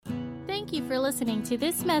Thank you for listening to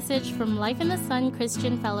this message from Life in the Sun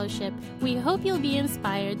Christian Fellowship. We hope you'll be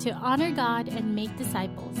inspired to honor God and make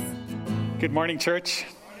disciples. Good morning, church.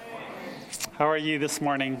 How are you this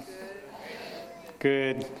morning?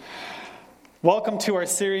 Good. Welcome to our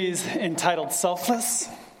series entitled Selfless.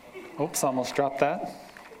 Oops, almost dropped that.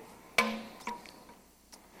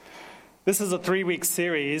 This is a 3-week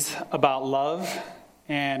series about love.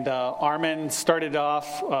 And Armin started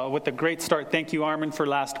off with a great start. Thank you, Armin, for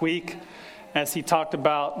last week as he talked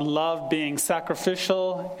about love being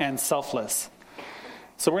sacrificial and selfless.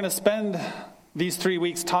 So we're going to spend these 3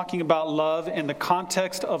 weeks talking about love in the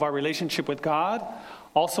context of our relationship with God,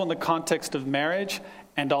 also in the context of marriage,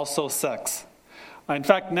 and also sex. In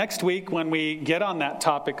fact, next week when we get on that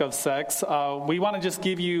topic of sex, we want to just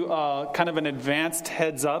give you kind of an advanced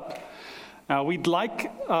heads up. We'd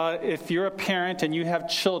like, if you're a parent and you have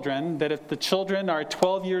children, that if the children are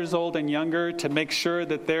 12 years old and younger, to make sure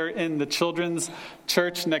that they're in the children's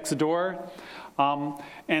church next door.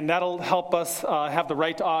 And that'll help us have the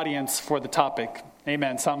right audience for the topic.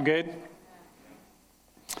 Amen. Sound good?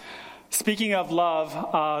 Speaking of love,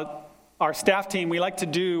 our staff team, we like to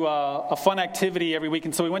do a fun activity every week.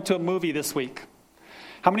 And so we went to a movie this week.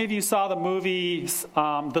 How many of you saw the movie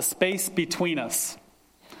The Space Between Us?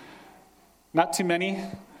 Not too many.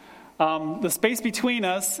 The Space Between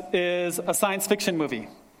Us is a science fiction movie.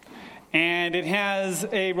 And it has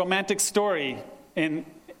a romantic story in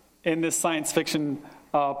this science fiction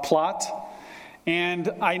plot.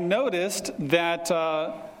 And I noticed that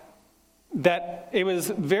it was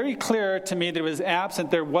very clear to me that it was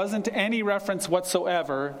absent. There wasn't any reference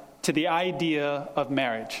whatsoever to the idea of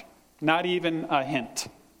marriage. Not even a hint.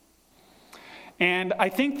 And I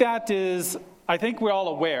think we're all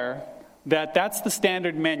aware that that's the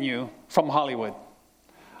standard menu from Hollywood.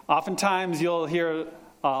 Oftentimes you'll hear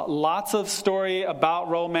lots of story about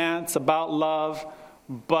romance, about love,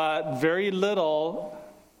 but very little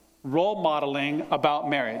role modeling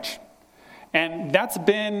about marriage. And that's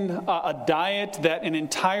been a diet that an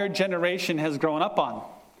entire generation has grown up on.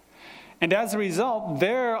 And as a result,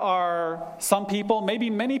 there are some people,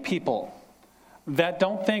 maybe many people, that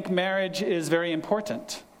don't think marriage is very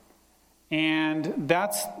important. And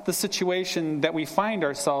that's the situation that we find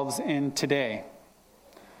ourselves in today.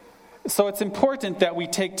 So it's important that we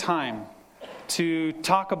take time to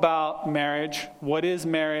talk about marriage. What is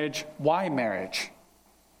marriage? Why marriage?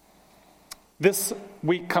 This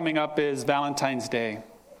week coming up is Valentine's Day.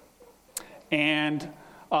 And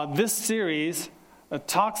this series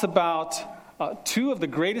talks about two of the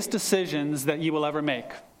greatest decisions that you will ever make.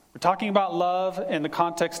 We're talking about love in the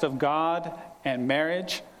context of God and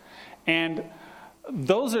marriage. And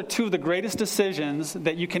those are two of the greatest decisions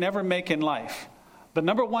that you can ever make in life. The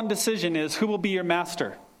number one decision is who will be your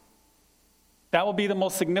master. That will be the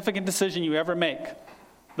most significant decision you ever make.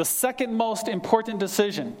 The second most important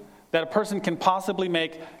decision that a person can possibly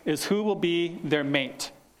make is who will be their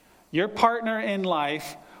mate. Your partner in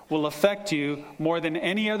life will affect you more than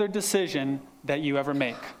any other decision that you ever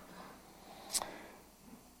make.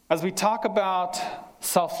 As we talk about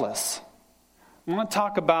selfless, I want to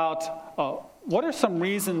talk about what are some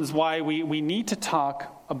reasons why we need to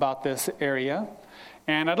talk about this area.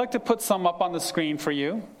 And I'd like to put some up on the screen for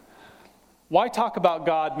you. Why talk about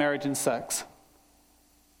God, marriage, and sex?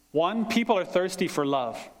 One, people are thirsty for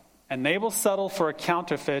love, and they will settle for a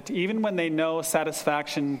counterfeit even when they know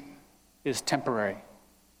satisfaction is temporary.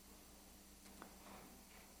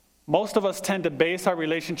 Most of us tend to base our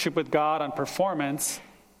relationship with God on performance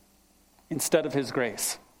instead of His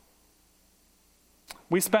grace.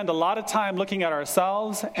 We spend a lot of time looking at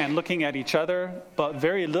ourselves and looking at each other, but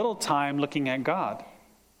very little time looking at God.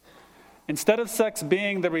 Instead of sex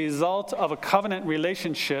being the result of a covenant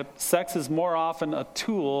relationship, sex is more often a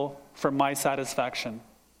tool for my satisfaction.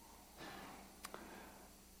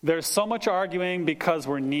 There's so much arguing because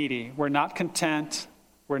we're needy. We're not content.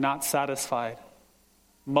 We're not satisfied.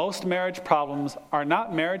 Most marriage problems are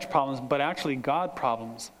not marriage problems, but actually God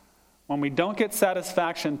problems. When we don't get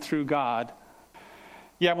satisfaction through God,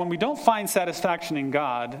 when we don't find satisfaction in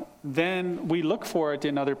God, then we look for it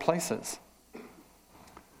in other places.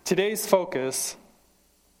 Today's focus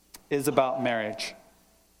is about marriage.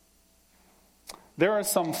 There are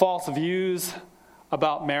some false views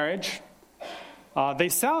about marriage. They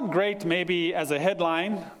sound great maybe as a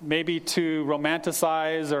headline, maybe to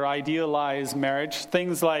romanticize or idealize marriage.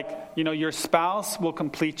 Things like, your spouse will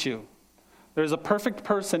complete you. There's a perfect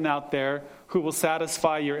person out there who will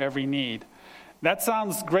satisfy your every need. That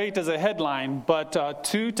sounds great as a headline, but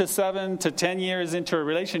 2 to 7 to 10 years into a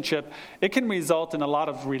relationship, it can result in a lot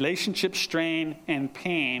of relationship strain and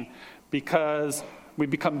pain because we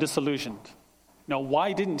become disillusioned.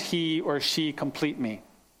 Why didn't he or she complete me?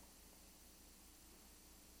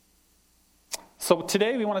 So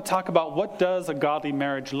today we want to talk about what does a godly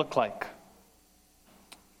marriage look like.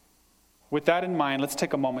 With that in mind, let's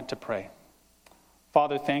take a moment to pray.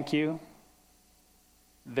 Father, thank you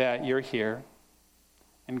that you're here.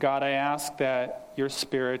 And God, I ask that your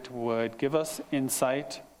Spirit would give us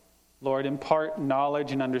insight. Lord, impart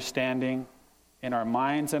knowledge and understanding in our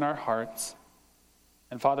minds and our hearts.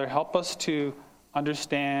 And Father, help us to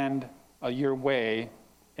understand your way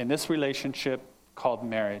in this relationship called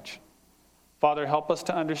marriage. Father, help us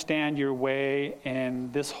to understand your way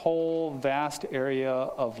in this whole vast area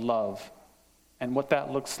of love and what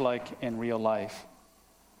that looks like in real life.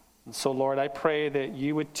 And so, Lord, I pray that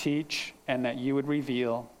you would teach and that you would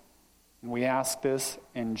reveal. And we ask this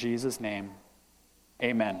in Jesus' name.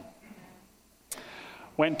 Amen.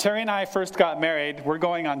 When Terry and I first got married, we're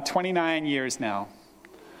going on 29 years now.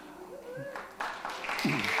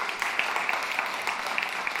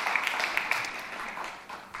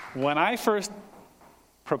 When I first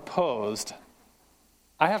proposed,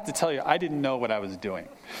 I have to tell you, I didn't know what I was doing.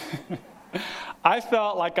 I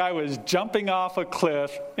felt like I was jumping off a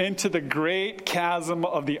cliff into the great chasm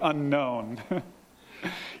of the unknown.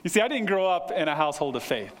 You see, I didn't grow up in a household of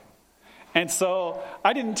faith. And so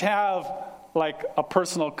I didn't have like a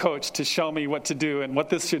personal coach to show me what to do and what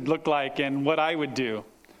this should look like and what I would do.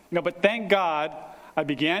 But thank God I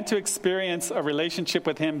began to experience a relationship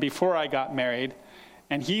with him before I got married.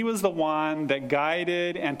 And he was the one that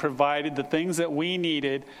guided and provided the things that we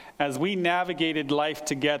needed as we navigated life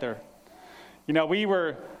together. We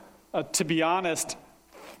were, to be honest,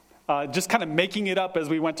 just kind of making it up as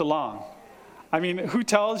we went along. I mean, who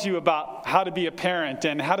tells you about how to be a parent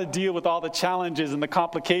and how to deal with all the challenges and the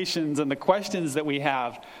complications and the questions that we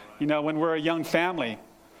have, when we're a young family?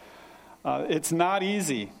 It's not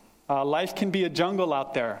easy. Life can be a jungle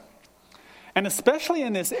out there. And especially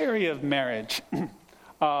in this area of marriage,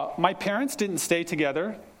 my parents didn't stay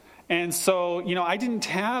together. And so, I didn't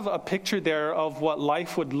have a picture there of what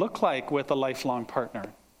life would look like with a lifelong partner.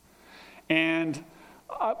 And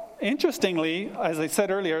interestingly, as I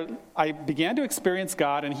said earlier, I began to experience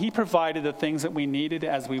God, and he provided the things that we needed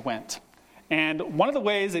as we went. And one of the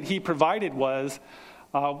ways that he provided was,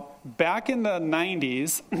 back in the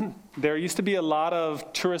 90s, there used to be a lot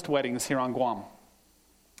of tourist weddings here on Guam.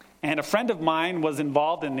 And a friend of mine was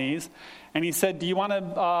involved in these, and he said, "Do you want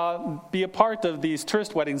to be a part of these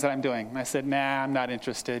tourist weddings that I'm doing?" And I said, "Nah, I'm not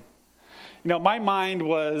interested." My mind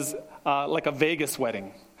was like a Vegas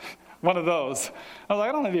wedding, one of those. I was like,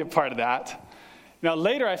 I don't want to be a part of that.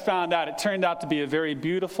 Later I found out it turned out to be a very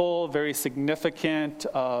beautiful, very significant,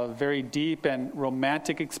 very deep and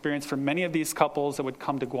romantic experience for many of these couples that would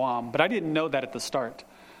come to Guam. But I didn't know that at the start.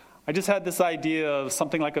 I just had this idea of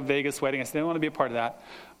something like a Vegas wedding. I said, I didn't want to be a part of that.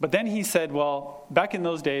 But then he said, well, back in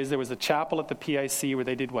those days, there was a chapel at the PIC where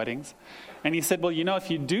they did weddings. And he said, well,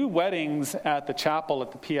 if you do weddings at the chapel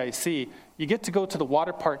at the PIC, you get to go to the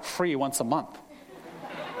water park free once a month.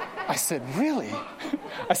 I said, really?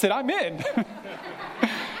 I said, I'm in.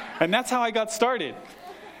 And that's how I got started.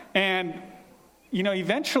 And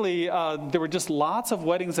eventually, there were just lots of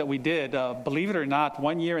weddings that we did. Believe it or not,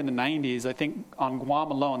 one year in the 90s, I think on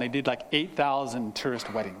Guam alone, they did like 8,000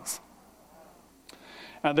 tourist weddings.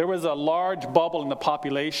 There was a large bubble in the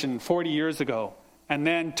population 40 years ago. And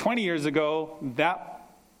then 20 years ago, that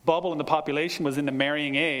bubble in the population was in the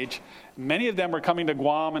marrying age. Many of them were coming to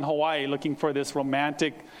Guam and Hawaii looking for this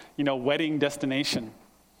romantic, wedding destination.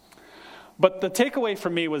 But the takeaway for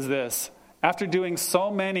me was this. After doing so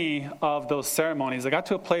many of those ceremonies, I got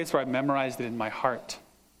to a place where I memorized it in my heart.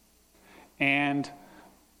 And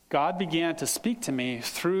God began to speak to me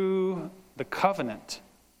through the covenant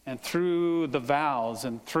and through the vows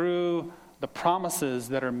and through the promises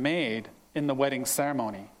that are made in the wedding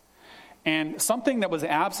ceremony. And something that was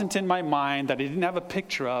absent in my mind that I didn't have a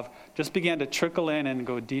picture of just began to trickle in and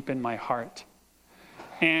go deep in my heart.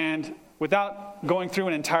 And without going through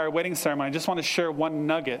an entire wedding ceremony, I just want to share one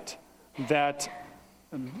nugget that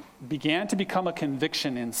began to become a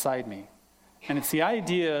conviction inside me. And it's the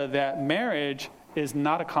idea that marriage is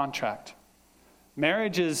not a contract.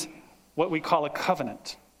 Marriage is what we call a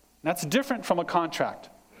covenant. That's different from a contract.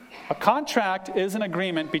 A contract is an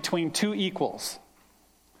agreement between two equals.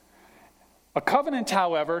 A covenant,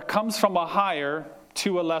 however, comes from a higher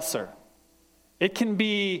to a lesser. It can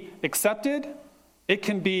be accepted, it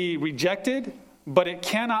can be rejected, but it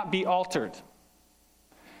cannot be altered.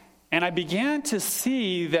 And I began to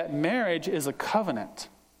see that marriage is a covenant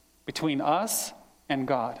between us and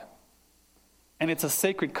God. And it's a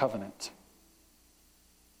sacred covenant.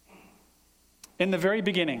 In the very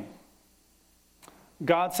beginning,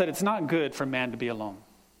 God said it's not good for man to be alone.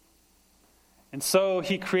 And so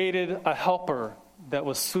he created a helper that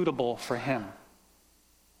was suitable for him.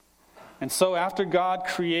 And so after God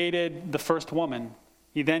created the first woman,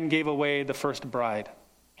 he then gave away the first bride.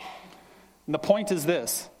 And the point is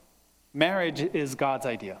this: marriage is God's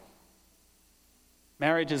idea.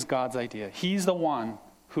 Marriage is God's idea. He's the one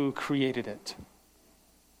who created it.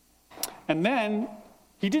 And then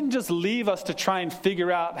he didn't just leave us to try and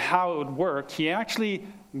figure out how it would work. He actually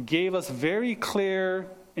gave us very clear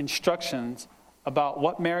instructions about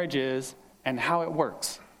what marriage is and how it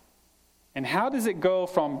works. And how does it go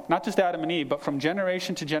from not just Adam and Eve, but from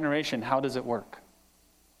generation to generation? How does it work?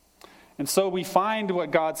 And so we find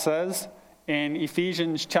what God says in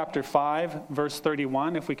Ephesians chapter 5, verse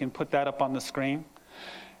 31, if we can put that up on the screen.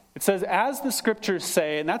 It says, as the scriptures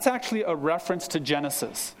say, and that's actually a reference to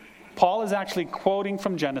Genesis. Paul is actually quoting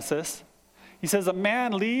from Genesis. He says, a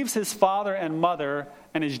man leaves his father and mother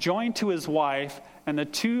and is joined to his wife, and the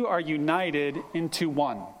two are united into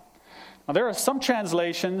one. Now, there are some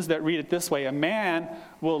translations that read it this way: a man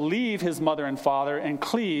will leave his mother and father and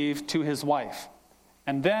cleave to his wife,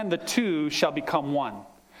 and then the two shall become one.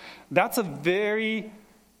 That's a very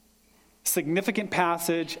significant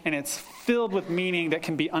passage, and it's filled with meaning that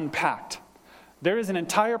can be unpacked. There is an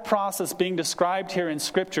entire process being described here in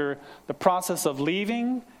Scripture, the process of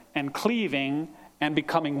leaving and cleaving and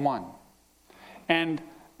becoming one. And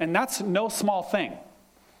that's no small thing.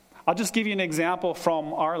 I'll just give you an example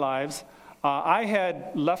from our lives. I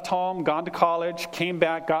had left home, gone to college, came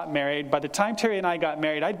back, got married. By the time Terry and I got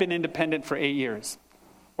married, I'd been independent for 8 years,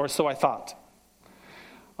 or so I thought.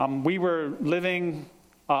 We were living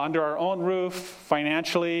under our own roof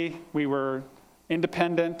financially. We were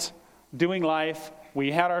independent, doing life.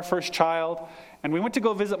 We had our first child, and we went to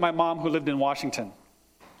go visit my mom who lived in Washington.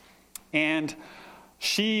 And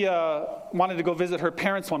she wanted to go visit her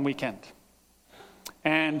parents one weekend.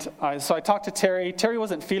 And so I talked to Terry. Terry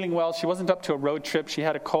wasn't feeling well. She wasn't up to a road trip. She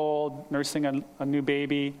had a cold, nursing a new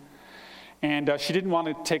baby. And she didn't want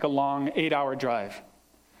to take a long 8-hour drive.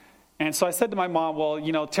 And so I said to my mom,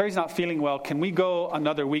 well, Terry's not feeling well. Can we go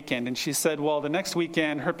another weekend? And she said, well, the next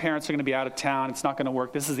weekend, her parents are going to be out of town. It's not going to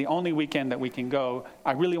work. This is the only weekend that we can go.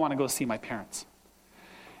 I really want to go see my parents.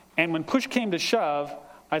 And when push came to shove,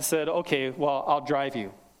 I said, okay, well, I'll drive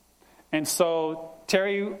you. And so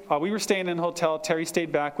Terry, we were staying in a hotel. Terry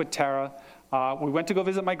stayed back with Tara. We went to go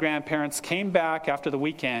visit my grandparents, came back after the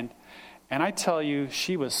weekend. And I tell you,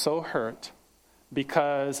 she was so hurt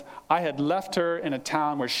because I had left her in a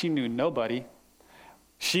town where she knew nobody.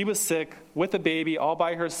 She was sick with a baby all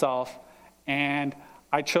by herself. And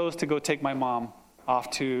I chose to go take my mom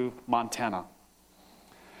off to Montana.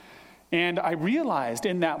 And I realized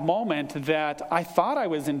in that moment that I thought I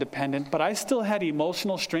was independent, but I still had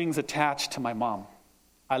emotional strings attached to my mom.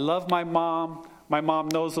 I love my mom. My mom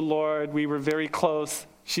knows the Lord. We were very close.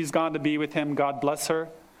 She's gone to be with him. God bless her.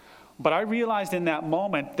 But I realized in that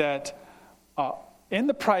moment that in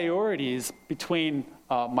the priorities between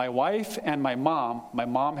my wife and my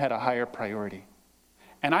mom had a higher priority.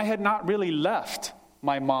 And I had not really left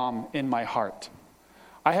my mom in my heart.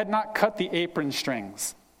 I had not cut the apron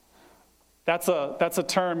strings. That's a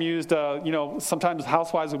term used, sometimes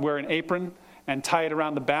housewives would wear an apron and tie it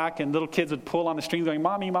around the back, and little kids would pull on the strings going,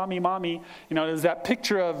 mommy, mommy, mommy. There's that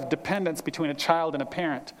picture of dependence between a child and a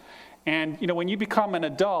parent. And, when you become an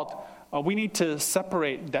adult, we need to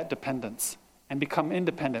separate that dependence and become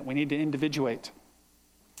independent. We need to individuate.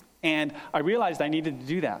 And I realized I needed to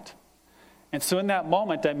do that. And so in that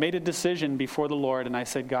moment, I made a decision before the Lord, and I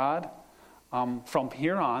said, God, from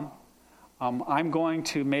here on, I'm going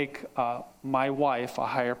to make my wife a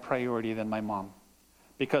higher priority than my mom.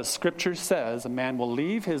 Because Scripture says a man will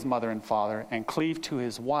leave his mother and father and cleave to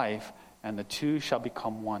his wife, and the two shall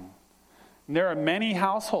become one. And there are many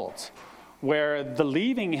households where the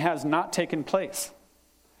leaving has not taken place.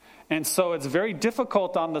 And so it's very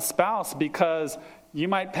difficult on the spouse because you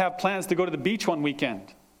might have plans to go to the beach one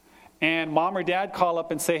weekend. And mom or dad call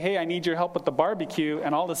up and say, hey, I need your help with the barbecue.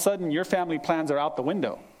 And all of a sudden, your family plans are out the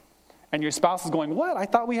window. And your spouse is going, what? I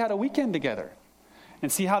thought we had a weekend together.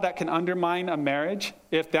 And see how that can undermine a marriage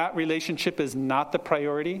if that relationship is not the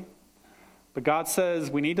priority? But God says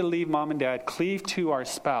we need to leave mom and dad, cleave to our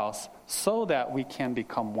spouse so that we can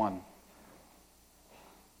become one.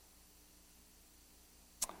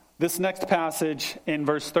 This next passage in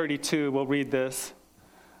verse 32, we'll read this.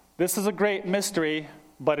 This is a great mystery,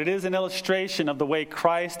 but it is an illustration of the way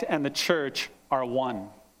Christ and the church are one.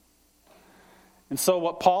 And so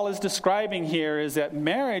what Paul is describing here is that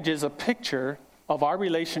marriage is a picture of our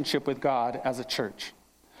relationship with God as a church.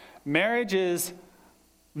 Marriage is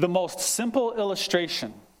the most simple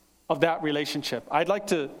illustration of that relationship. I'd like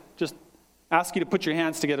to just ask you to put your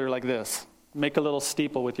hands together like this. Make a little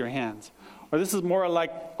steeple with your hands. Or this is more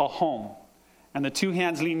like a home. And the two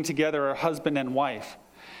hands leaning together are husband and wife.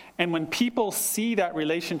 And when people see that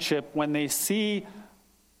relationship, when they see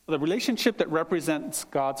the relationship that represents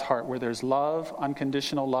God's heart, where there's love,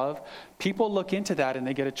 unconditional love, people look into that and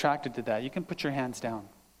they get attracted to that. You can put your hands down.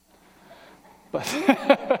 But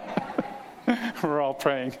we're all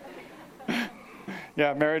praying.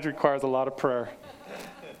 Yeah, marriage requires a lot of prayer.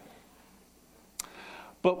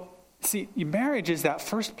 But see, marriage is that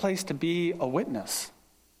first place to be a witness,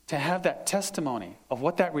 to have that testimony of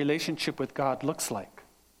what that relationship with God looks like.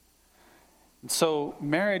 And so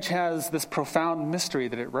marriage has this profound mystery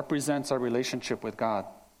that it represents our relationship with God.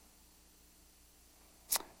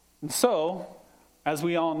 And so, as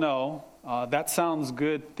we all know, that sounds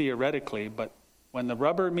good theoretically, but when the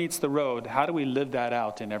rubber meets the road, how do we live that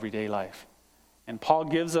out in everyday life? And Paul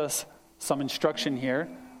gives us some instruction here.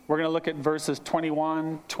 We're going to look at verses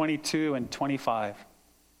 21, 22, and 25.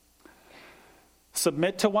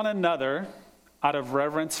 Submit to one another out of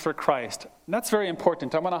reverence for Christ. And that's very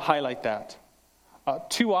important. I want to highlight that.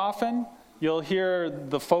 Too often, you'll hear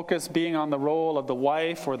the focus being on the role of the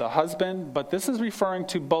wife or the husband, but this is referring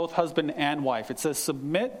to both husband and wife. It says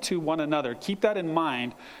submit to one another. Keep that in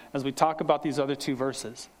mind as we talk about these other two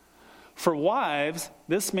verses. For wives,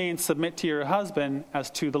 this means submit to your husband as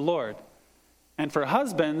to the Lord. And for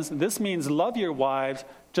husbands, this means love your wives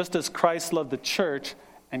just as Christ loved the church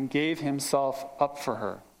and gave himself up for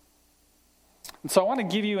her. And so I want to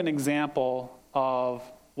give you an example of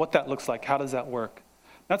what that looks like. How does that work?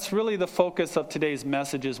 That's really the focus of today's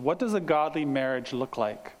message is what does a godly marriage look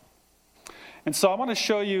like? And so I want to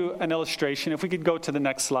show you an illustration. If we could go to the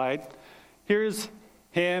next slide. Here's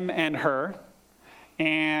him and her.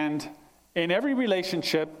 And in every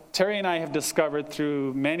relationship, Terry and I have discovered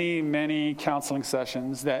through many, many counseling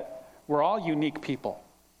sessions that we're all unique people.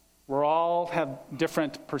 We all have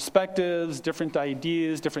different perspectives, different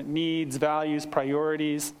ideas, different needs, values,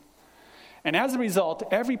 priorities. And as a result,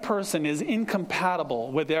 every person is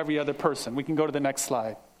incompatible with every other person. We can go to the next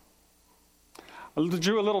slide. I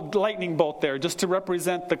drew a little lightning bolt there just to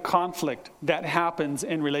represent the conflict that happens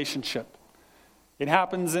in relationship. It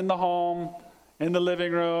happens in the home, in the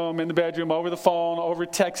living room, in the bedroom, over the phone, over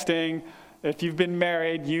texting. If you've been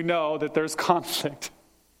married, you know that there's conflict.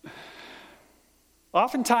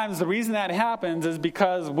 Oftentimes, the reason that happens is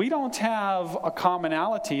because we don't have a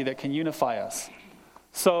commonality that can unify us.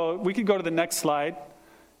 So we could go to the next slide.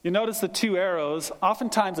 You notice the two arrows.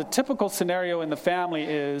 Oftentimes, a typical scenario in the family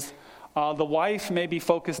is the wife may be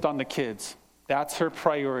focused on the kids. That's her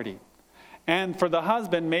priority. And for the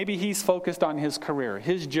husband, maybe he's focused on his career.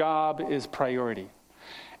 His job is priority.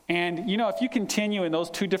 And, if you continue in those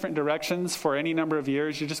two different directions for any number of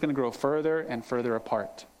years, you're just going to grow further and further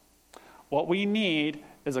apart. What we need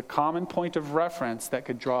is a common point of reference that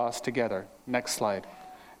could draw us together. Next slide.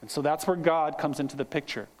 And so that's where God comes into the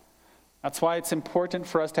picture. That's why it's important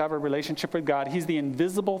for us to have a relationship with God. He's the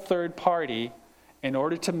invisible third party in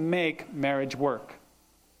order to make marriage work.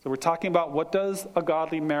 So we're talking about what does a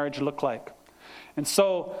godly marriage look like. And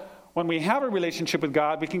so when we have a relationship with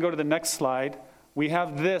God, we can go to the next slide. We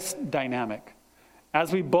have this dynamic.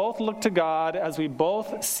 As we both look to God, as we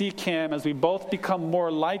both seek Him, as we both become more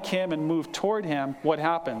like Him and move toward Him, what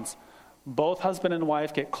happens? Both husband and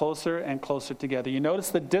wife get closer and closer together. You notice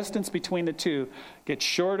the distance between the two gets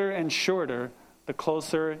shorter and shorter the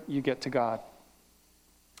closer you get to God.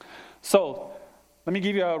 So, let me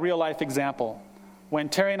give you a real life example. When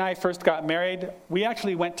Terry and I first got married, we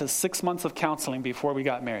actually went to 6 months of counseling before we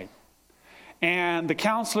got married. And the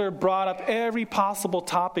counselor brought up every possible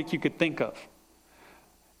topic you could think of.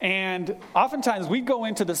 And oftentimes we'd go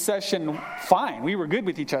into the session fine. We were good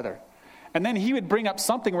with each other. And then he would bring up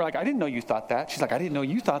something. We're like, I didn't know you thought that. She's like, I didn't know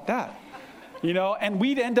you thought that. And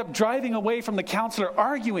we'd end up driving away from the counselor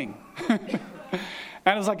arguing. And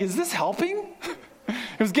I was like, is this helping?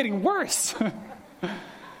 It was getting worse.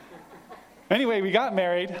 Anyway, we got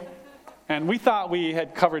married, and we thought we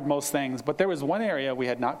had covered most things, but there was one area we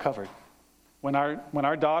had not covered. When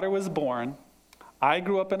our daughter was born, I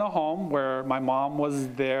grew up in a home where my mom was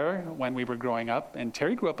there when we were growing up, and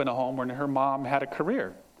Terry grew up in a home where her mom had a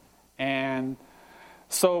career. And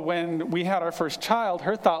so when we had our first child,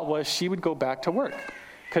 her thought was she would go back to work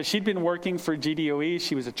because she'd been working for GDOE.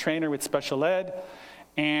 She was a trainer with special ed,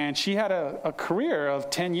 and she had a career of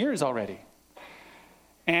 10 years already.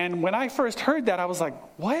 And when I first heard that, I was like,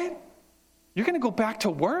 what? You're going to go back to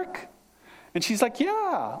work? And she's like,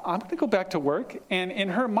 yeah, I'm going to go back to work. And in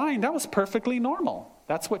her mind, that was perfectly normal.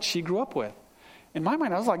 That's what she grew up with. In my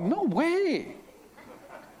mind, I was like, no way.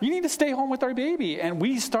 You need to stay home with our baby. And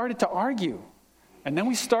we started to argue. And then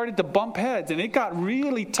we started to bump heads. And it got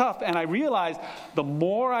really tough. And I realized the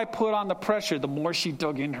more I put on the pressure, the more she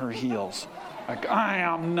dug in her heels. Like, I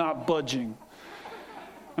am not budging.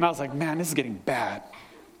 And I was like, man, this is getting bad.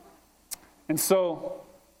 And so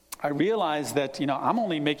I realized that, I'm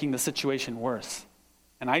only making the situation worse.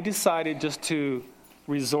 And I decided just to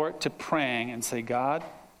resort to praying and say, God,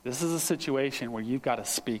 this is a situation where you've got to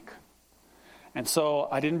speak. And so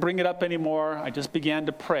I didn't bring it up anymore. I just began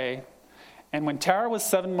to pray. And when Tara was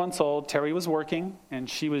 7 months old, Terry was working, and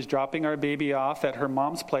she was dropping our baby off at her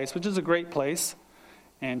mom's place, which is a great place.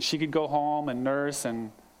 And she could go home and nurse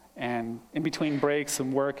and in between breaks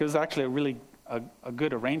and work. It was actually a really a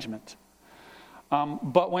good arrangement.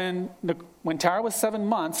 But when Tara was 7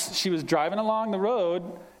 months, she was driving along the road,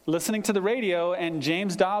 listening to the radio, and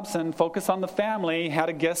James Dobson, Focus on the Family, had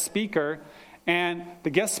a guest speaker. And the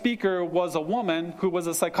guest speaker was a woman who was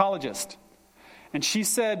a psychologist. And she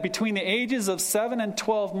said, between the ages of 7 and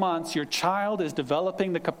 12 months, your child is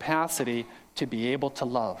developing the capacity to be able to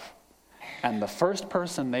love. And the first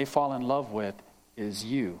person they fall in love with is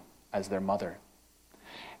you as their mother.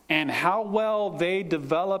 And how well they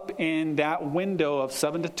develop in that window of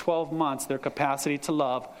 7 to 12 months, their capacity to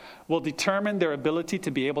love, will determine their ability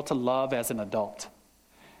to be able to love as an adult.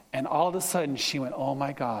 And all of a sudden, she went, oh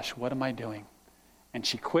my gosh, what am I doing? And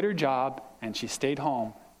she quit her job, and she stayed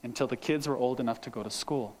home until the kids were old enough to go to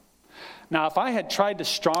school. Now, if I had tried to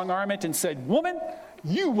strong-arm it and said, woman,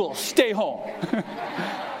 you will stay home.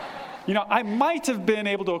 I might have been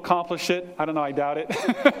able to accomplish it. I don't know, I doubt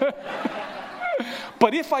it.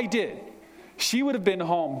 But if I did, she would have been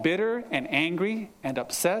home bitter and angry and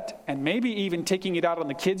upset and maybe even taking it out on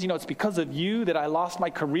the kids. It's because of you that I lost my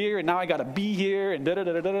career and now I got to be here and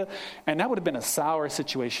da-da-da-da-da. And that would have been a sour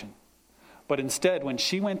situation. But instead, when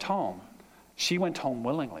she went home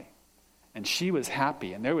willingly. And she was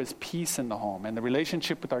happy and there was peace in the home and the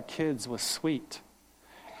relationship with our kids was sweet.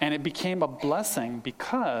 And it became a blessing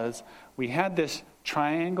because we had this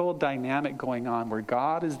triangle dynamic going on where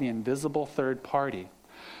God is the invisible third party.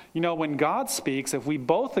 When God speaks, if we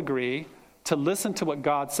both agree to listen to what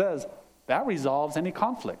God says, that resolves any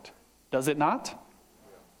conflict. Does it not?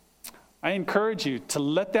 I encourage you to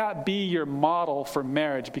let that be your model for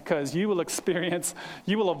marriage because you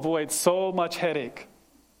will avoid so much headache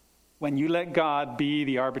when you let God be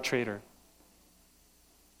the arbitrator.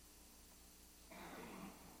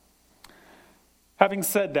 Having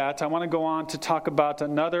said that, I want to go on to talk about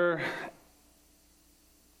another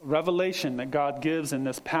revelation that God gives in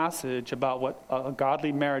this passage about what a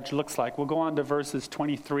godly marriage looks like. We'll go on to verses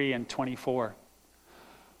 23 and 24.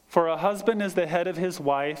 For a husband is the head of his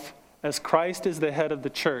wife, as Christ is the head of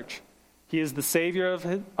the church. He is the Savior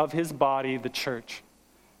of his body, the church.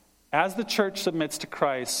 As the church submits to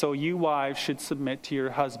Christ, so you wives should submit to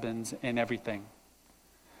your husbands in everything.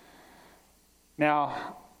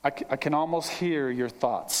 Now, I can almost hear your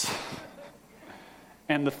thoughts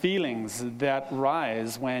and the feelings that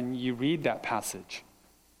rise when you read that passage.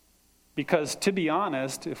 Because to be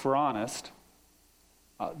honest, if we're honest,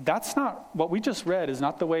 that's not, what we just read is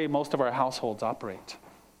not the way most of our households operate.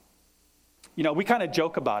 We kind of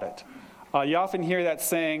joke about it. You often hear that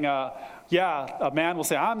saying, a man will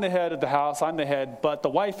say, I'm the head of the house, I'm the head, but the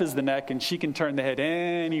wife is the neck and she can turn the head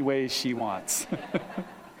any way she wants.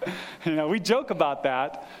 We joke about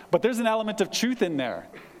that, but there's an element of truth in there.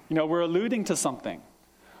 We're alluding to something.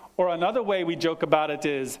 Or another way we joke about it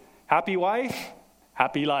is, happy wife,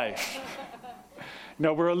 happy life.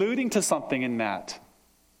 We're alluding to something in that.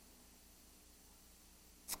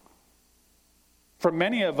 For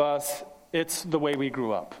many of us, it's the way we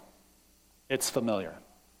grew up. It's familiar.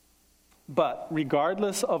 But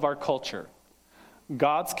regardless of our culture,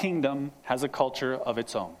 God's kingdom has a culture of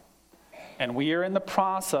its own. And we are in the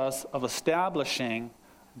process of establishing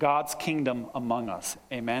God's kingdom among us.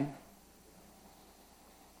 Amen?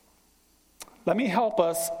 Let me help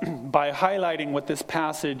us by highlighting what this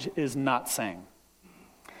passage is not saying.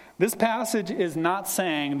 This passage is not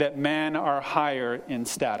saying that men are higher in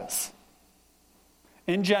status.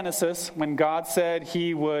 In Genesis, when God said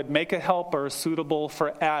he would make a helper suitable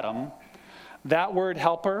for Adam, that word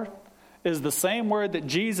helper is the same word that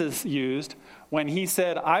Jesus used when he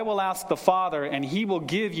said, I will ask the Father and he will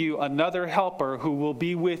give you another helper who will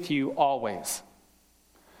be with you always.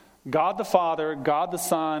 God the Father, God the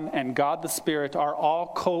Son, and God the Spirit are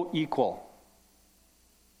all co-equal,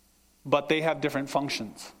 but they have different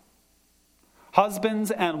functions.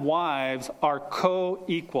 Husbands and wives are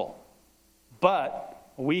co-equal, but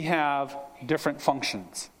we have different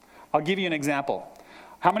functions. I'll give you an example.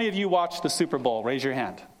 How many of you watched the Super Bowl? Raise your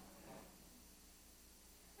hand.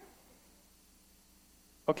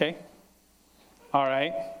 Okay. All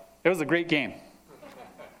right. It was a great game.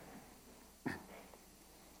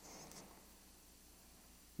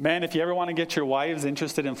 Man, if you ever want to get your wives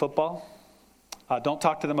interested in football, don't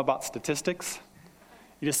talk to them about statistics.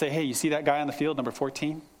 You just say, hey, you see that guy on the field, number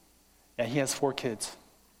 14? Yeah, he has 4 kids.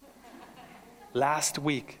 Last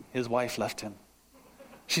week, his wife left him.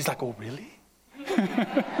 She's like, oh, really?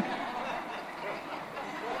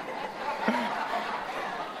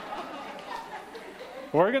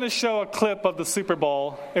 We're going to show a clip of the Super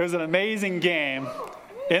Bowl. It was an amazing game.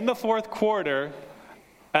 In the fourth quarter,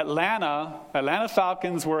 Atlanta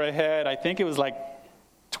Falcons were ahead. I think it was like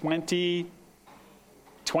 28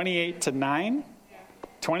 to 9.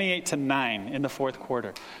 28 to 9 in the fourth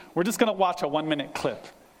quarter. We're just going to watch a 1-minute clip,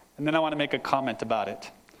 and then I want to make a comment about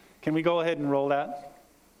it. Can we go ahead and roll that?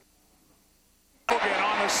 Hogan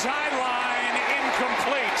on the sideline,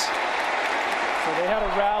 incomplete. So they had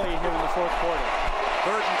a rally here in the fourth quarter.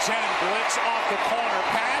 3rd and 10, blitz off the corner.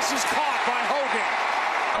 Pass is caught by Hogan.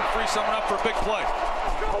 Free someone up for a big play.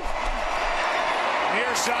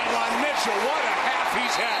 Near sideline, Mitchell. What a half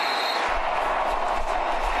he's had.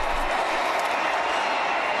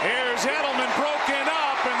 Here's Edelman broken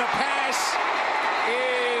up, and the pass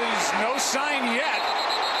is no sign yet.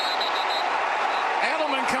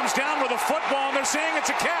 Edelman comes down with a football, and they're saying it's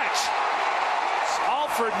a catch.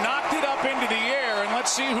 Alford knocked it up into the air, and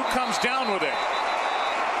let's see who comes down with it.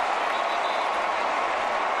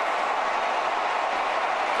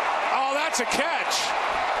 Oh, that's a catch.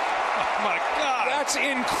 Oh, my God. That's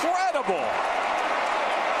incredible.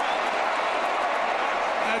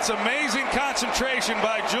 That's amazing concentration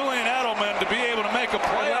by Julian Edelman to be able to make a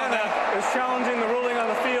play on that. Is challenging the ruling on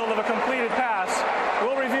the field of a completed pass.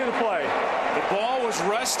 We'll review the play. The ball was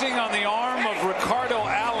resting on the arm of Ricardo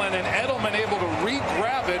Allen, and Edelman able to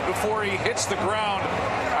re-grab it before he hits the ground.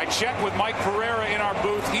 I checked with Mike Pereira in our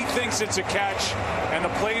booth. He thinks it's a catch, and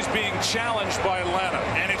the play's being challenged by Atlanta.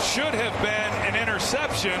 And it should have been an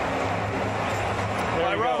interception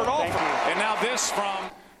by Robert Alford. And now this from...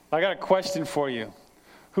 I got a question for you.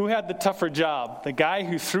 Who had the tougher job? The guy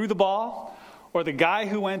who threw the ball or the guy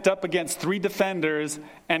who went up against 3 defenders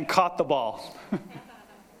and caught the ball?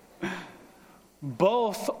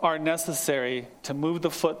 Both are necessary to move the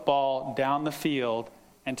football down the field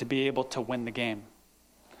and to be able to win the game.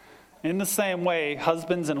 In the same way,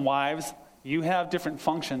 husbands and wives, you have different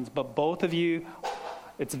functions, but both of you,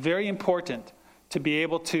 it's very important to be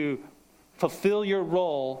able to fulfill your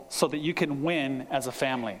role so that you can win as a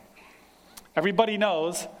family. Everybody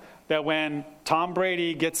knows that when Tom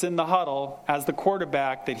Brady gets in the huddle as the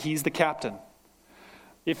quarterback, that he's the captain.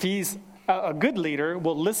 If he's a good leader,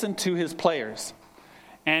 will listen to his players.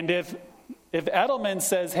 And if Edelman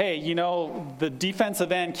says, hey, you know, the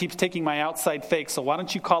defensive end keeps taking my outside fake, so why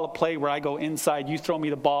don't you call a play where I go inside, you throw me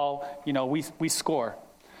the ball, you know, we score.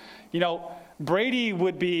 You know, Brady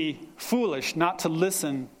would be foolish not to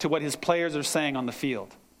listen to what his players are saying on the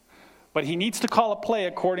field. But he needs to call a play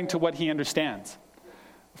according to what he understands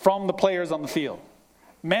from the players on the field.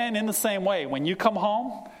 Men, in the same way, when you come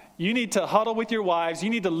home, you need to huddle with your wives. You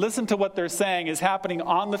need to listen to what they're saying is happening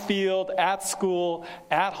on the field, at school,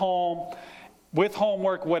 at home, with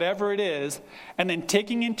homework, whatever it is. And then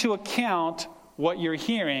taking into account what you're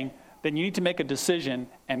hearing, then you need to make a decision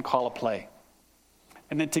and call a play.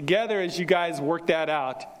 And then together, as you guys work that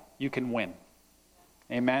out, you can win.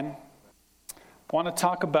 Amen? I want to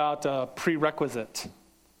talk about a prerequisite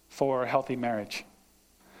for a healthy marriage.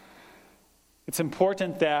 It's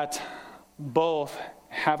important that both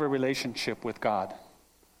have a relationship with God.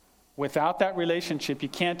 Without that relationship, you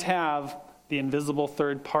can't have the invisible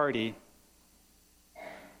third party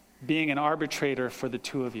being an arbitrator for the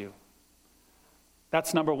two of you.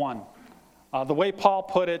 That's number one. The way Paul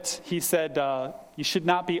put it, he said, you should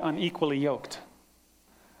not be unequally yoked.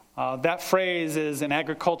 That phrase is an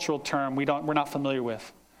agricultural term we're not familiar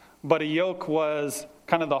with. But a yoke was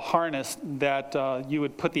kind of the harness that you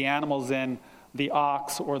would put the animals in, the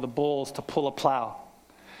ox or the bulls, to pull a plow.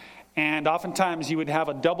 And oftentimes you would have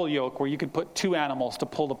a double yoke where you could put 2 animals to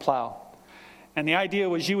pull the plow. And the idea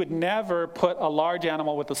was you would never put a large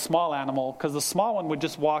animal with a small animal, because the small one would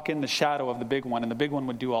just walk in the shadow of the big one, and the big one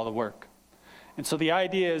would do all the work. And so the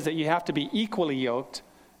idea is that you have to be equally yoked,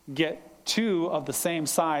 get 2 of the same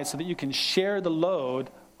size so that you can share the load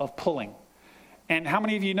of pulling. And how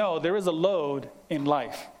many of you know there is a load in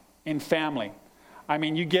life, in family? I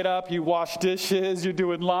mean, you get up, you wash dishes, you're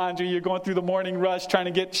doing laundry, you're going through the morning rush, trying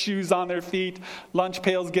to get shoes on their feet, lunch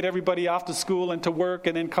pails, get everybody off to school and to work,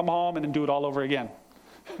 and then come home and then do it all over again.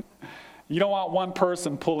 You don't want one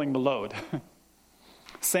person pulling the load.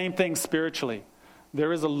 Same thing spiritually.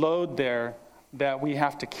 There is a load there that we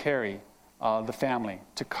have to carry, the family,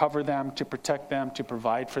 to cover them, to protect them, to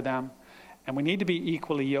provide for them. And we need to be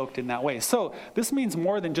equally yoked in that way. So this means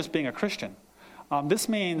more than just being a Christian. This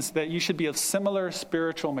means that you should be of similar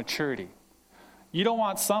spiritual maturity. You don't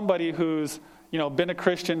want somebody who's, been a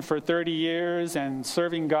Christian for 30 years and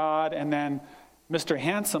serving God, and then Mr.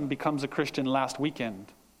 Handsome becomes a Christian last weekend.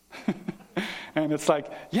 And it's like,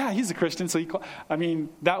 yeah, he's a Christian, so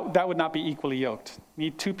that would not be equally yoked. You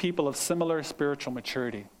need two people of similar spiritual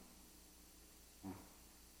maturity.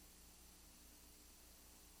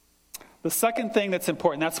 The second thing that's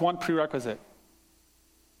important, that's one prerequisite,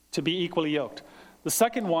 to be equally yoked. The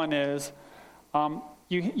second one is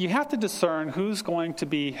you have to discern who's going to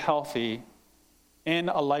be healthy in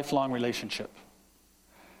a lifelong relationship.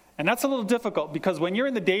 And that's a little difficult because when you're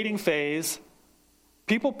in the dating phase,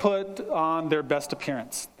 people put on their best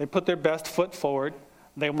appearance. They put their best foot forward.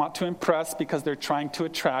 They want to impress because they're trying to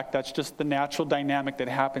attract. That's just the natural dynamic that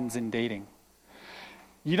happens in dating.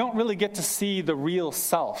 You don't really get to see the real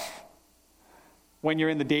self when you're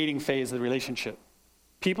in the dating phase of the relationship.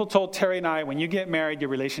 People told Terry and I, when you get married, your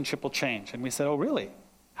relationship will change. And we said, oh, really?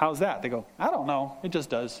 How's that? They go, I don't know. It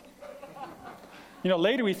just does.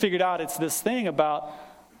 Later we figured out it's this thing about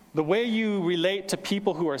the way you relate to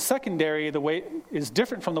people who are secondary, the way is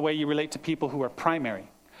different from the way you relate to people who are primary.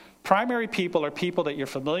 Primary people are people that you're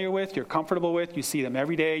familiar with, you're comfortable with, you see them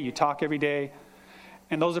every day, you talk every day,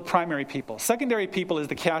 and those are primary people. Secondary people is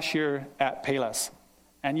the cashier at Payless,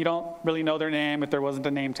 and you don't really know their name if there wasn't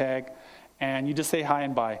a name tag, and you just say hi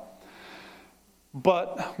and bye.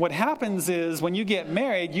 But what happens is when you get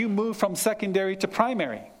married, you move from secondary to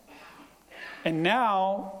primary. And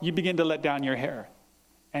now you begin to let down your hair.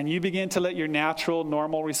 And you begin to let your natural,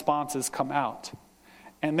 normal responses come out.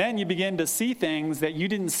 And then you begin to see things that you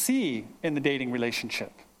didn't see in the dating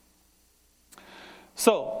relationship.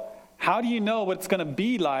 So, how do you know what it's going to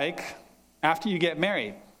be like after you get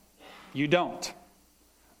married? You don't.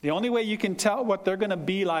 The only way you can tell what they're going to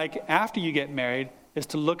be like after you get married is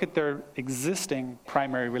to look at their existing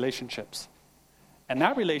primary relationships. And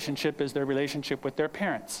that relationship is their relationship with their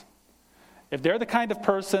parents. If they're the kind of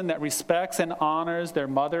person that respects and honors their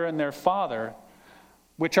mother and their father,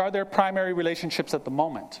 which are their primary relationships at the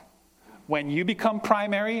moment, when you become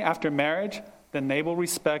primary after marriage, then they will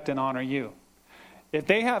respect and honor you. If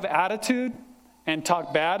they have attitude and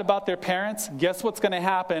talk bad about their parents, guess what's going to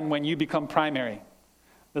happen when you become primary?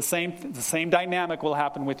 The same dynamic will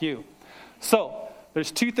happen with you. So,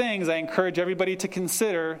 there's two things I encourage everybody to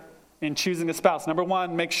consider in choosing a spouse. Number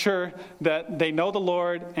one, make sure that they know the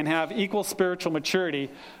Lord and have equal spiritual maturity.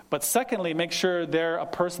 But secondly, make sure they're a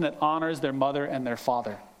person that honors their mother and their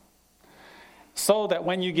father, so that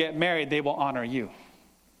when you get married, they will honor you.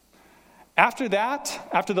 After that,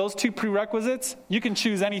 after those two prerequisites, you can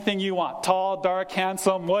choose anything you want. Tall, dark,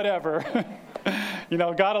 handsome, whatever.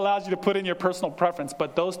 God allows you to put in your personal preference,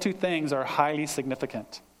 but those two things are highly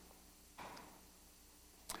significant.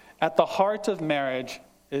 At the heart of marriage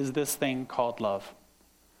is this thing called love.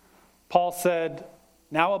 Paul said,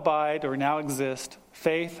 now abide or now exist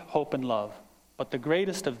faith, hope, and love. But the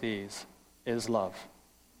greatest of these is love.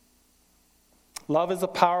 Love is a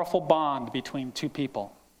powerful bond between two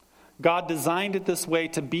people. God designed it this way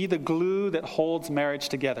to be the glue that holds marriage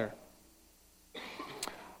together. I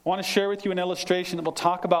want to share with you an illustration that will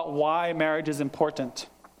talk about why marriage is important.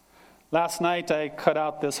 Last night I cut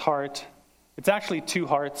out this heart. It's actually two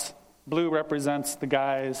hearts. Blue represents the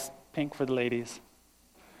guys, pink for the ladies.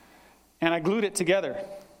 And I glued it together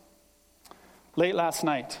late last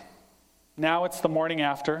night. Now it's the morning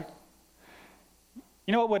after.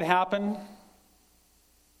 You know what would happen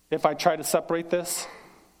if I try to separate this?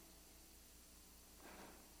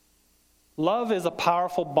 Love is a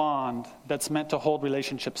powerful bond that's meant to hold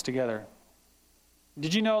relationships together.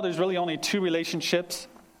 Did you know there's really only two relationships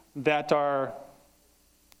that are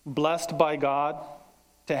blessed by God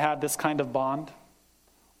to have this kind of bond?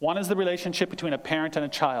 One is the relationship between a parent and a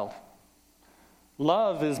child.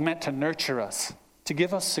 Love is meant to nurture us, to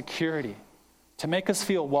give us security, to make us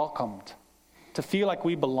feel welcomed, to feel like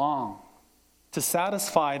we belong, to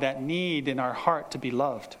satisfy that need in our heart to be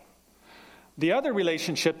loved. The other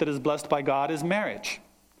relationship that is blessed by God is marriage.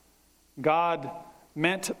 God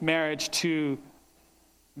meant marriage to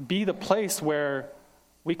be the place where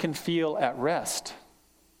we can feel at rest,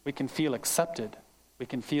 we can feel accepted, we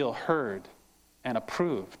can feel heard and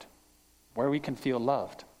approved, where we can feel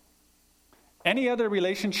loved. Any other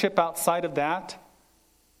relationship outside of that,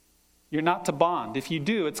 you're not to bond. If you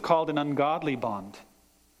do, it's called an ungodly bond.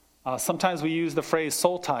 Sometimes we use the phrase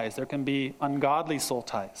soul ties. There can be ungodly soul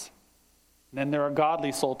ties. And then there are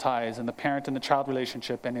godly soul ties in the parent and the child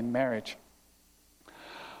relationship and in marriage.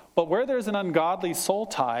 But where there's an ungodly soul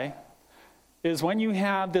tie is when you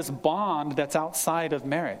have this bond that's outside of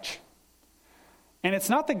marriage. And it's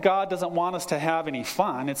not that God doesn't want us to have any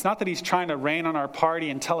fun. It's not that he's trying to rain on our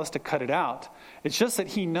party and tell us to cut it out. It's just that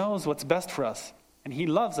he knows what's best for us. And he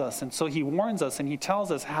loves us. And so he warns us and he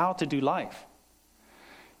tells us how to do life.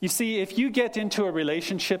 You see, if you get into a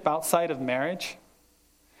relationship outside of marriage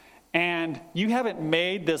and you haven't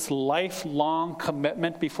made this lifelong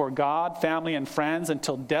commitment before God, family, and friends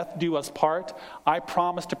until death do us part, I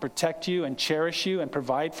promise to protect you and cherish you and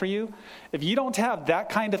provide for you. If you don't have that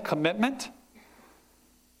kind of commitment,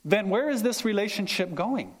 then where is this relationship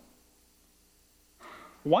going?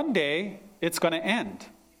 One day, it's going to end.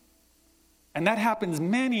 And that happens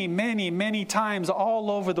many, many, many times all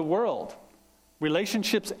over the world.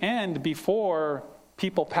 Relationships end before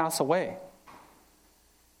people pass away.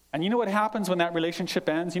 And you know what happens when that relationship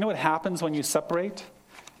ends? You know what happens when you separate?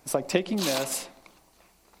 It's like taking this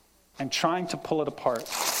and trying to pull it apart.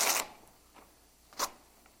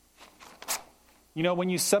 You know, when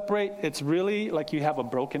you separate, it's really like you have a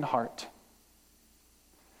broken heart.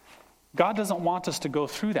 God doesn't want us to go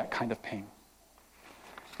through that kind of pain.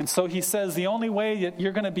 And so he says the only way that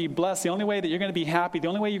you're going to be blessed, the only way that you're going to be happy, the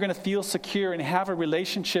only way you're going to feel secure and have a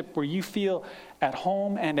relationship where you feel at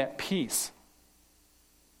home and at peace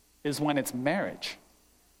is when it's marriage.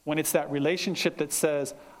 When it's that relationship that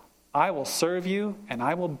says, I will serve you and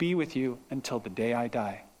I will be with you until the day I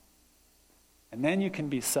die. And then you can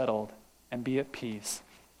be settled and be at peace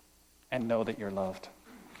and know that you're loved.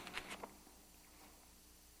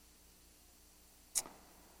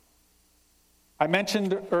 I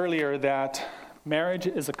mentioned earlier that marriage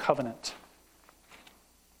is a covenant.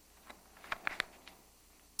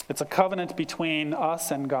 It's a covenant between us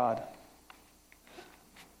and God.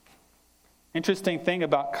 Interesting thing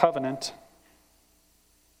about covenant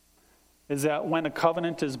is that when a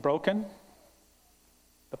covenant is broken,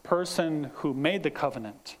 the person who made the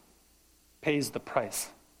covenant pays the price.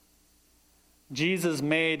 Jesus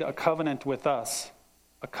made a covenant with us,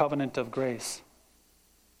 a covenant of grace.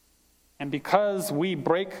 And because we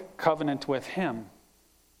break covenant with him,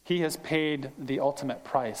 he has paid the ultimate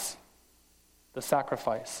price, the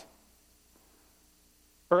sacrifice.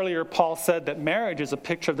 Earlier, Paul said that marriage is a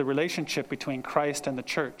picture of the relationship between Christ and the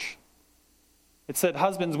church. It said,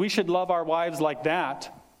 husbands, we should love our wives like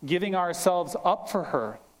that, giving ourselves up for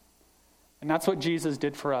her. And that's what Jesus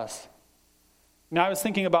did for us. Now I was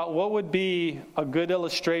thinking about what would be a good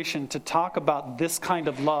illustration to talk about this kind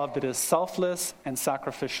of love that is selfless and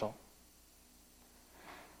sacrificial.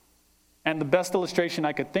 And the best illustration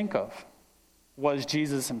I could think of was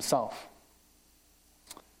Jesus himself.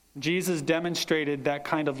 Jesus demonstrated that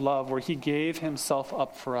kind of love where he gave himself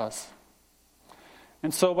up for us.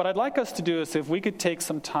 And so what I'd like us to do is if we could take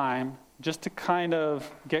some time just to kind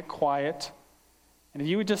of get quiet, and if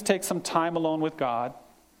you would just take some time alone with God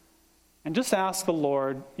and just ask the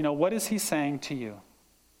Lord, what is he saying to you?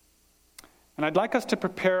 And I'd like us to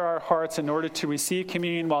prepare our hearts in order to receive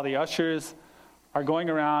communion while the ushers are going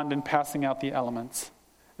around and passing out the elements.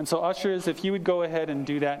 And so ushers, if you would go ahead and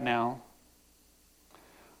do that now.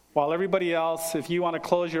 While everybody else, if you want to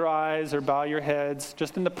close your eyes or bow your heads,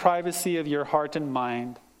 just in the privacy of your heart and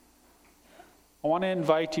mind, I want to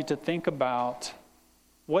invite you to think about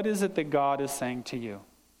what is it that God is saying to you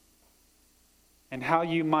and how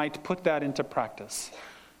you might put that into practice.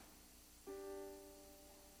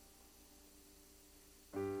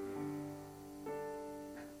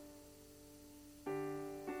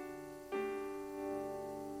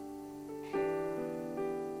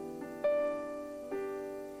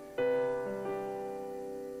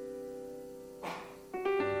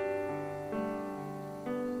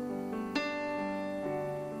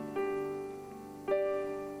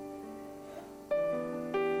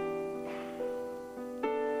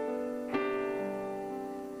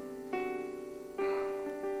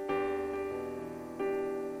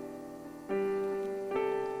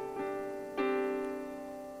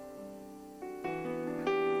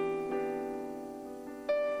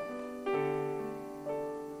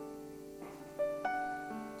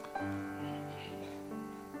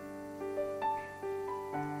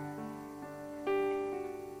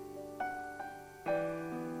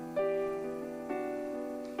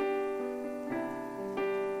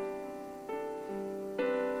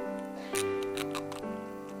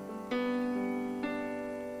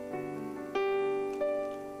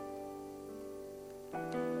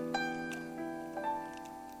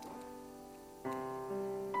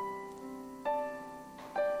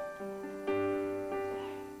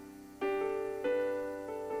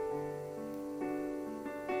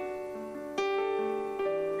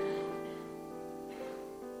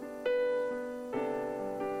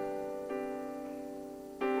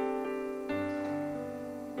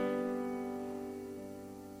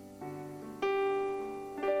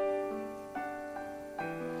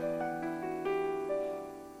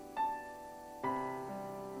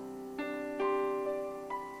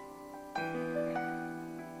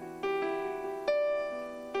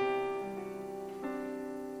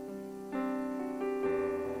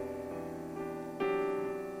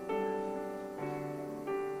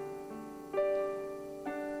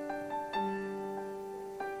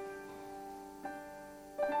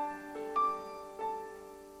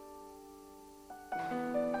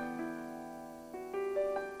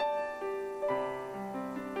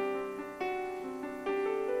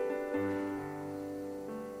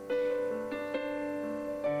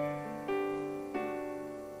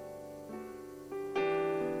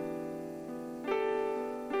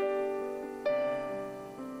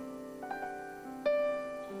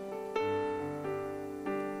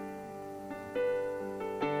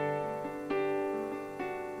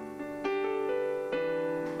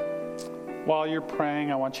 While you're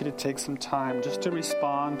praying, I want you to take some time just to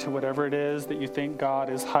respond to whatever it is that you think God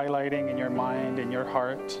is highlighting in your mind, in your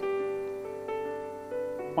heart.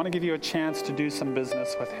 I want to give you a chance to do some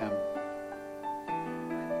business with Him.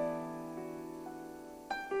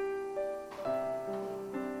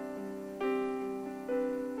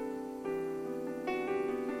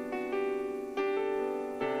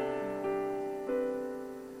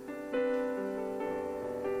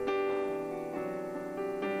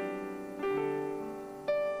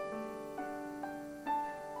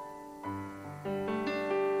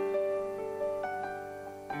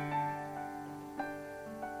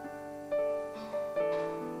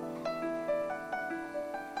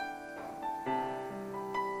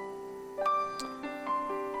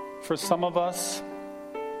 For some of us,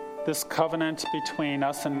 this covenant between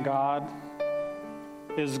us and God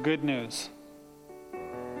is good news.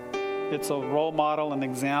 It's a role model, an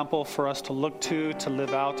example for us to look to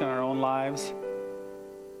live out in our own lives.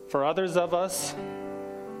 For others of us,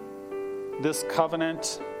 this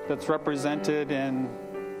covenant that's represented in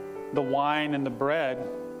the wine and the bread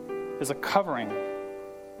is a covering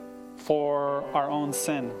for our own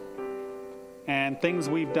sin and things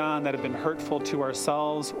we've done that have been hurtful to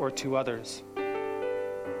ourselves or to others.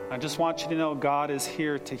 I just want you to know God is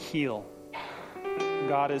here to heal.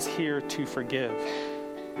 God is here to forgive.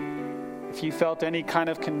 If you felt any kind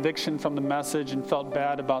of conviction from the message and felt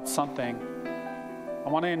bad about something, I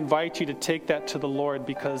want to invite you to take that to the Lord,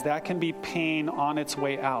 because that can be pain on its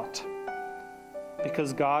way out.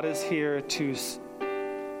 Because God is here to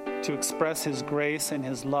express His grace and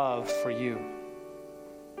His love for you.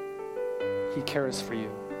 He cares for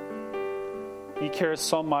you. He cares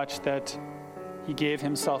so much that He gave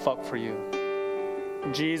Himself up for you.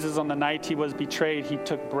 Jesus, on the night He was betrayed, He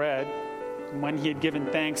took bread, and when He had given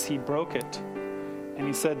thanks, He broke it. And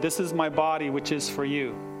He said, "This is my body, which is for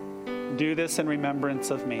you. Do this in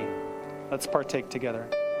remembrance of me." Let's partake together.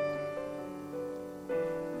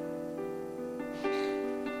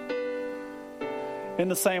 In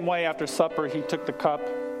the same way, after supper, He took the cup.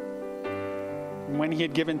 And when He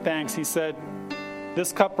had given thanks, He said,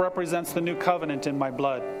 "This cup represents the new covenant in my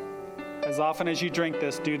blood. As often as you drink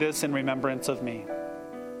this, do this in remembrance of me."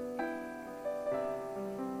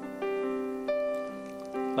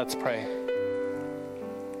 Let's pray.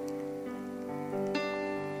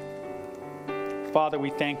 Father, we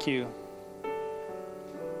thank you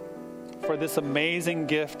for this amazing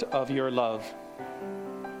gift of your love.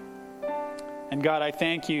 And God, I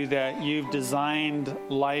thank you that you've designed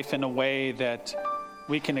life in a way that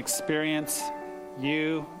we can experience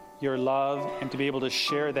you, your love, and to be able to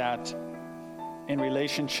share that in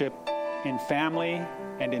relationship, in family,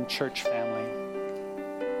 and in church family.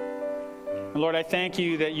 And Lord, I thank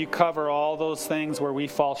you that you cover all those things where we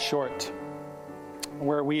fall short,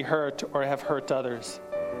 where we hurt or have hurt others.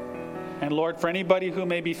 And Lord, for anybody who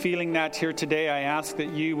may be feeling that here today, I ask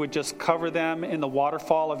that you would just cover them in the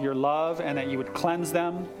waterfall of your love, and that you would cleanse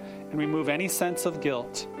them and remove any sense of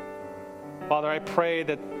guilt. Father, I pray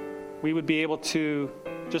that we would be able to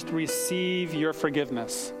just receive your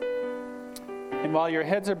forgiveness. And while your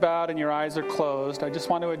heads are bowed and your eyes are closed, I just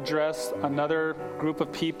want to address another group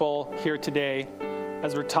of people here today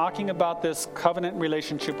as we're talking about this covenant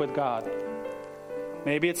relationship with God.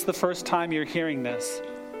 Maybe it's the first time you're hearing this,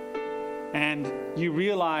 and you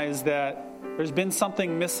realize that there's been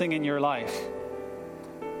something missing in your life.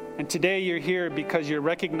 And today you're here because you're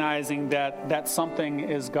recognizing that that something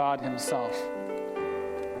is God Himself.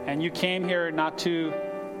 And you came here not to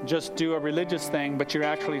just do a religious thing, but you're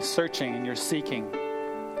actually searching and you're seeking.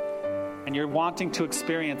 And you're wanting to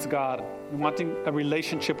experience God, you're wanting a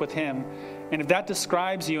relationship with Him. And if that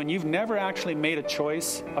describes you and you've never actually made a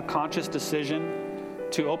choice, a conscious decision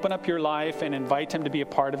to open up your life and invite Him to be a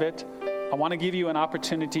part of it, I want to give you an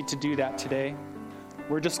opportunity to do that today.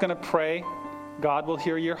 We're just going to pray. God will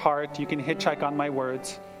hear your heart. You can hitchhike on my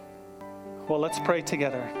words. Well, let's pray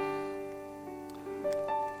together.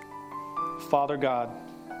 Father God,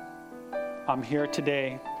 I'm here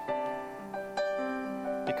today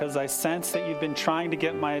because I sense that you've been trying to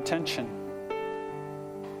get my attention.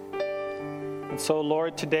 And so,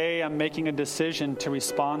 Lord, today I'm making a decision to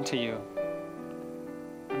respond to you.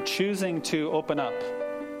 I'm choosing to open up.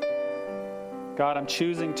 God, I'm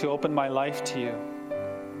choosing to open my life to you.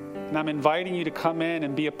 And I'm inviting you to come in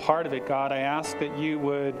and be a part of it, God. I ask that you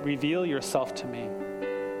would reveal yourself to me.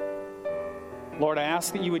 Lord, I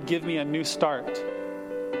ask that you would give me a new start.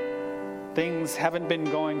 Things haven't been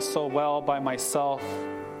going so well by myself,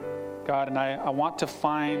 God, and I want to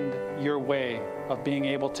find your way of being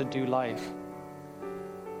able to do life.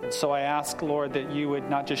 And so I ask, Lord, that you would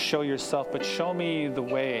not just show yourself, but show me the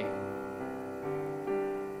way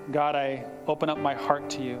God, I open up my heart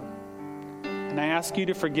to you. And I ask you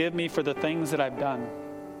to forgive me for the things that I've done.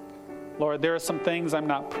 Lord, there are some things I'm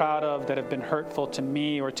not proud of that have been hurtful to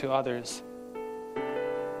me or to others.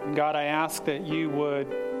 And God, I ask that you would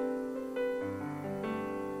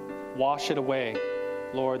wash it away,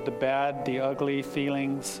 Lord, the bad, the ugly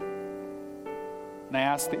feelings. And I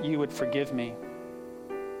ask that you would forgive me.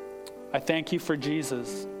 I thank you for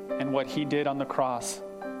Jesus and what he did on the cross.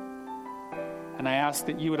 And I ask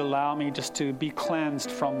that you would allow me just to be cleansed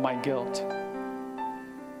from my guilt.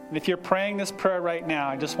 And if you're praying this prayer right now,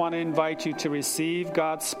 I just want to invite you to receive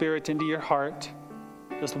God's Spirit into your heart.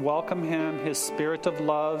 Just welcome him. His Spirit of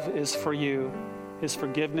love is for you. His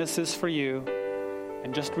forgiveness is for you.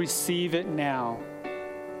 And just receive it now.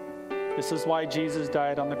 This is why Jesus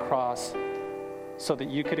died on the cross, so that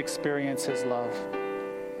you could experience his love.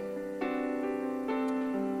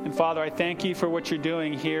 And Father, I thank you for what you're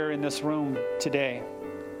doing here in this room today.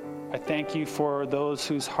 I thank you for those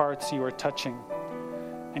whose hearts you are touching.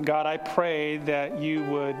 And God, I pray that you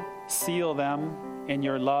would seal them in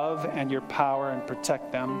your love and your power and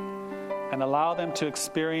protect them and allow them to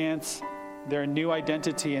experience their new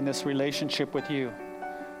identity in this relationship with you.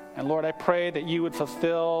 And Lord, I pray that you would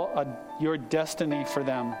fulfill your destiny for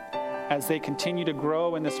them as they continue to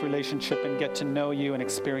grow in this relationship and get to know you and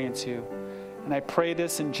experience you. And I pray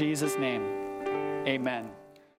this in Jesus' name. Amen.